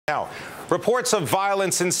Now, reports of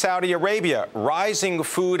violence in Saudi Arabia, rising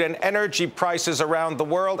food and energy prices around the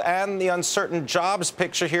world, and the uncertain jobs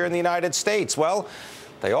picture here in the United States. Well,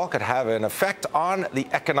 they all could have an effect on the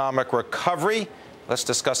economic recovery. Let's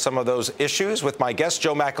discuss some of those issues with my guest,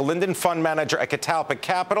 Joe McAlinden, fund manager at Catalpa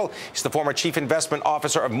Capital. He's the former chief investment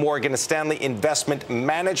officer of Morgan Stanley Investment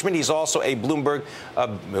Management. He's also a Bloomberg,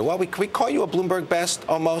 well, we call you a Bloomberg best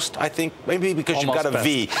almost, I think, maybe because almost you've got a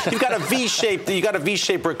V. You've got a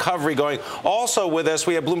V-shaped recovery going. Also with us,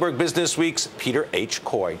 we have Bloomberg BusinessWeek's Peter H.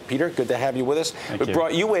 Coy. Peter, good to have you with us. Thank you.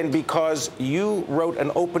 Brought you in because you wrote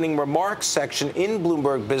an opening remarks section in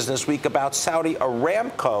Bloomberg BusinessWeek about Saudi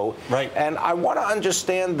Aramco. Right. And I want to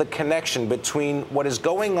understand the connection between what is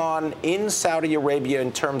going on in Saudi Arabia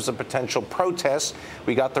in terms of potential protests.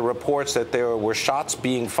 We got the reports that there were shots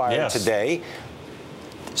being fired today.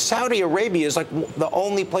 Saudi Arabia is like the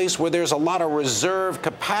only place where there's a lot of reserve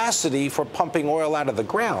capacity for pumping oil out of the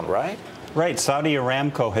ground, right? Right. Saudi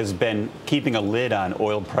Aramco has been keeping a lid on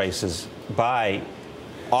oil prices by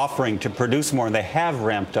offering to produce more, and they have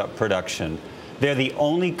ramped up production. They're the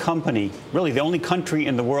only company, really the only country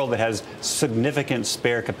in the world that has significant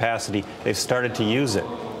spare capacity. They've started to use it.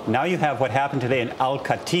 Now you have what happened today in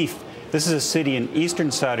Al-Qatif. This is a city in eastern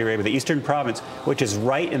Saudi Arabia, the eastern province, which is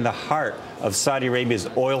right in the heart of Saudi Arabia's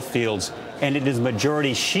oil fields, and it is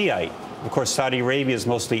majority Shiite. Of course, Saudi Arabia is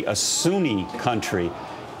mostly a Sunni country.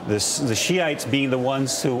 The Shiites being the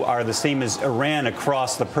ones who are the same as Iran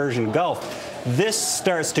across the Persian Gulf. This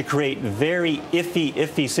starts to create very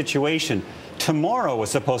iffy situation. Tomorrow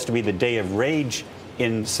was supposed to be the day of rage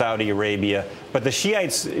in Saudi Arabia, but the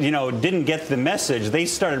Shiites, didn't get the message. They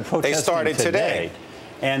started protesting. They started today.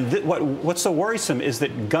 And what's so worrisome is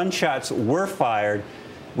that gunshots were fired.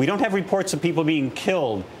 We don't have reports of people being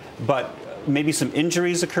killed, but maybe some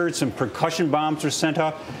injuries occurred, some percussion bombs were sent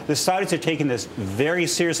off. The Saudis are taking this very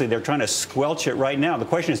seriously. They're trying to squelch it right now. The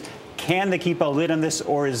question is, can they keep a lid on this,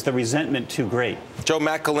 or is the resentment too great? Joe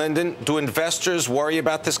McAlinden, do investors worry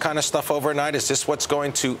about this kind of stuff overnight? Is this what's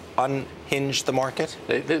going to unhinge the market?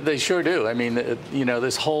 They sure do. I mean,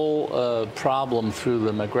 this whole problem through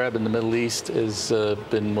the Maghreb and the Middle East has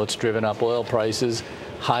been what's driven up oil prices.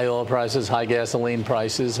 High oil prices, high gasoline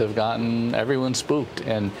prices have gotten everyone spooked,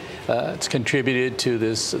 and it's contributed to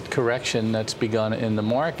this correction that's begun in the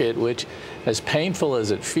market, which, as painful as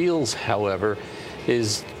it feels, however,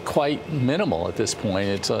 is quite minimal at this point.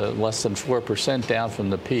 It's less than 4% down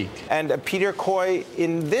from the peak. And Peter Coy,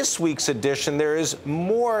 in this week's edition, there is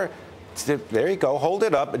more. There you go. Hold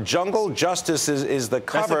it up. Jungle Justice is the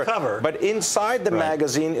cover. That's the cover. But inside the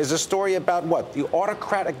magazine is a story about what? The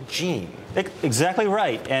autocratic gene. Exactly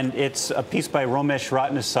right. And it's a piece by Romesh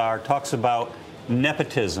Ratnasar, talks about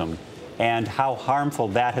nepotism and how harmful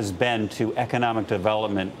that has been to economic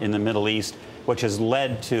development in the Middle East, which has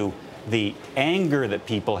led to the anger that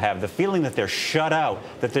people have, the feeling that they're shut out,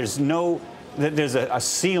 that there's a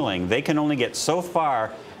ceiling. They can only get so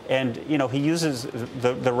far. And, he uses,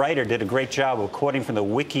 the writer did a great job of quoting from the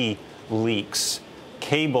WikiLeaks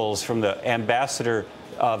cables from the ambassador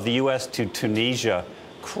of the U.S. to Tunisia.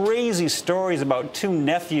 Crazy stories about two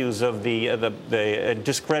nephews of the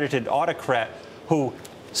discredited autocrat who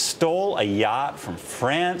stole a yacht from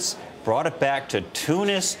France, brought it back to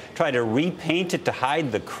Tunis, tried to repaint it to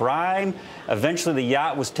hide the crime. Eventually, the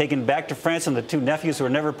yacht was taken back to France, and the two nephews were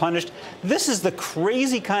never punished. This is the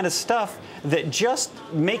crazy kind of stuff that just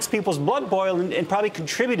makes people's blood boil and probably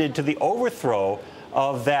contributed to the overthrow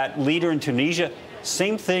of that leader in Tunisia.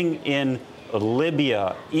 Same thing in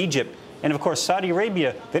Libya, Egypt. And, of course, Saudi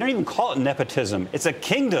Arabia, they don't even call it nepotism. It's a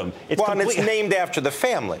kingdom. And it's named after the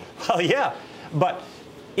family. Well, yeah. But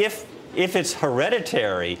if it's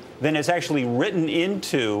hereditary, then it's actually written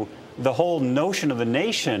into the whole notion of the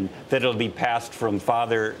nation that it'll be passed from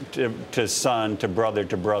father to son to brother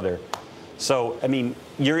to brother. So, I mean,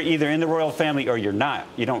 you're either in the royal family or you're not.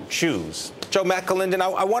 You don't choose. Joe McAlinden,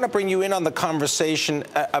 I want to bring you in on the conversation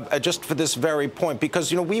just for this very point,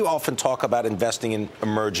 because, we often talk about investing in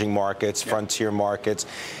emerging markets, frontier markets.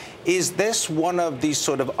 Is this one of these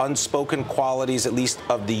sort of unspoken qualities, at least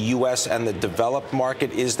of the U.S. and the developed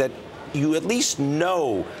market, is that you at least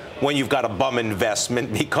know when you've got a bum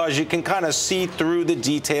investment because you can kind of see through the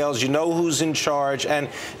details, you know who's in charge, and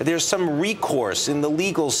there's some recourse in the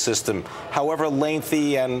legal system, however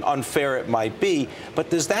lengthy and unfair it might be. But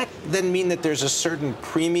does that then mean that there's a certain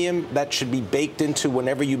premium that should be baked into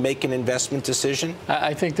whenever you make an investment decision?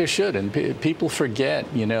 I think there should, and people forget,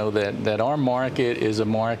 that our market is a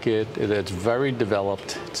market that's very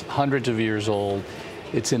developed. It's hundreds of years old.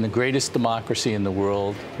 It's in the greatest democracy in the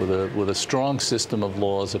world with a strong system of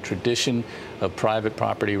laws, a tradition of private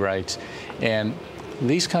property rights. And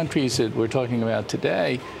these countries that we're talking about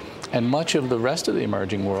today and much of the rest of the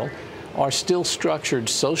emerging world are still structured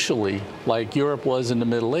socially like Europe was in the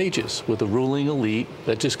Middle Ages, with a ruling elite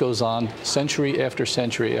that just goes on century after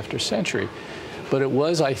century after century. But it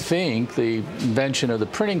was, I think, the invention of the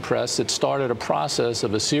printing press that started a process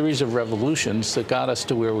of a series of revolutions that got us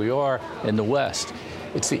to where we are in the West.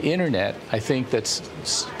 It's the internet, I think, that's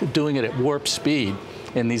doing it at warp speed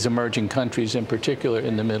in these emerging countries, in particular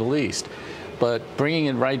in the Middle East. But bringing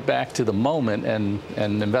it right back to the moment and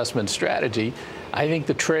investment strategy, I think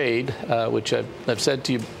the trade, which I've said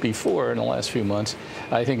to you before in the last few months,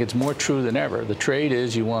 I think it's more true than ever. The trade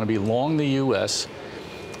is you want to be long the U.S.,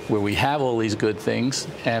 where we have all these good things,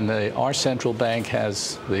 and our central bank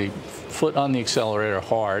has the foot on the accelerator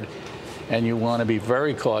hard, and you want to be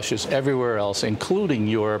very cautious everywhere else, including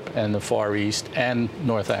Europe and the Far East and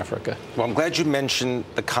North Africa. Well, I'm glad you mentioned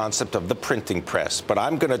the concept of the printing press, but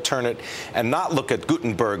I'm going to turn it and not look at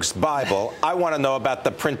Gutenberg's Bible. I want to know about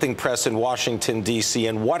the printing press in Washington, D.C.,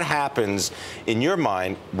 and what happens, in your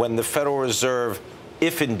mind, when the Federal Reserve,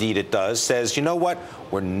 if indeed it does, says, you know what,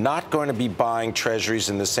 we're not going to be buying treasuries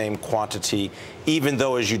in the same quantity, even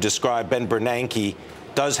though, as you described, Ben Bernanke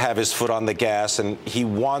does have his foot on the gas, and he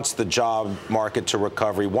wants the job market to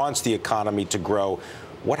recover. He wants the economy to grow.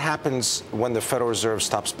 What happens when the Federal Reserve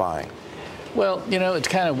stops buying? Well, you know, it's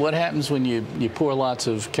kind of what happens when you pour lots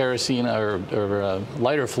of kerosene or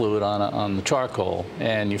lighter fluid on the charcoal,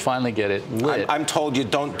 and you finally get it lit. I'm told you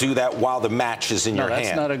don't do that while the match is in your hand. No,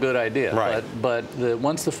 that's not a good idea. Right. But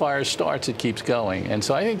once the fire starts, it keeps going. And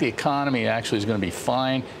so I think the economy actually is going to be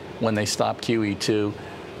fine when they stop QE2.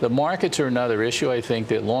 The markets are another issue. I think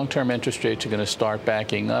that long-term interest rates are going to start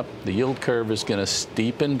backing up. The yield curve is going to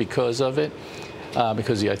steepen because of it.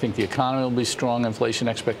 Because I think the economy will be strong, inflation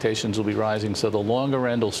expectations will be rising, so the longer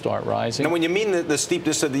end will start rising. Now, when you mean the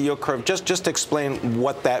steepness of the yield curve, just explain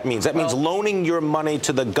what that means. That means loaning your money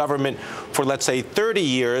to the government for, let's say, 30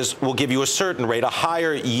 years will give you a certain rate, a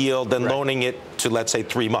higher yield than loaning it to, let's say,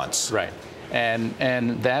 3 months. Right. And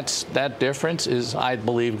that difference is, I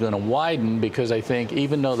believe, going to widen, because I think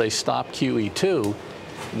even though they stop QE2,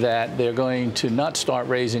 that they're going to not start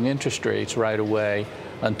raising interest rates right away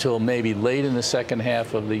until maybe late in the second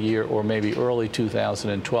half of the year or maybe early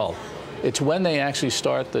 2012. It's when they actually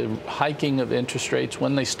start the hiking of interest rates,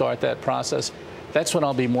 when they start that process, that's when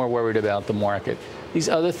I'll be more worried about the market. These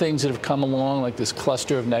other things that have come along, like this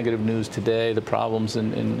cluster of negative news today, the problems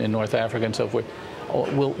in North Africa and so forth,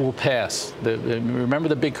 will pass. Remember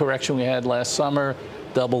the big correction we had last summer,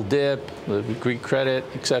 double dip, the Greek credit,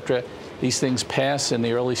 et cetera. These things pass in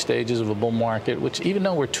the early stages of a bull market, which, even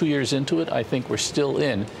though we're 2 years into it, I think we're still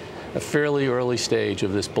in a fairly early stage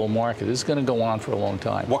of this bull market. This is going to go on for a long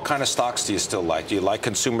time. What kind of stocks do you still like? Do you like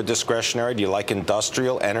consumer discretionary? Do you like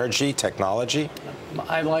industrial, energy, technology?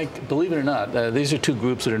 I like, believe it or not, these are two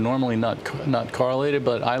groups that are normally not correlated,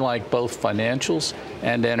 but I like both financials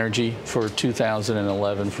and energy for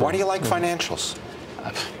 2011. Why do you like financials?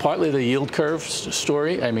 Partly the yield curve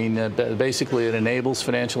story. I mean, basically it enables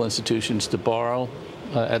financial institutions to borrow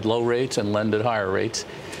at low rates and lend at higher rates.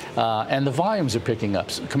 And the volumes are picking up.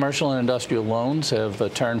 Commercial and industrial loans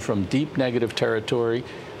have turned from deep negative territory.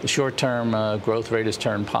 The short-term growth rate has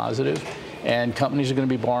turned positive. And companies are going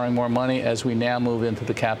to be borrowing more money as we now move into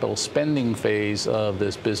the capital spending phase of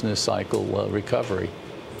this business cycle recovery.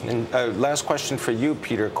 And last question for you,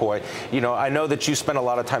 Peter Coy. You know, I know that you spend a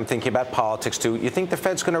lot of time thinking about politics, too. You think the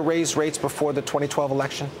Fed's going to raise rates before the 2012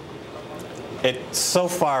 election? It's so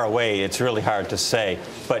far away, it's really hard to say.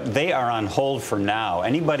 But they are on hold for now.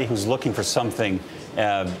 Anybody who's looking for something,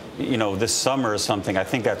 you know, this summer or something, I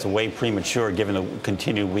think that's way premature given the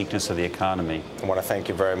continued weakness of the economy. I want to thank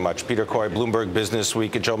you very much. Peter Coy, Bloomberg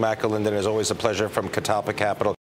BusinessWeek, and Joe McAlinden, as always, a pleasure from Catalpa Capital.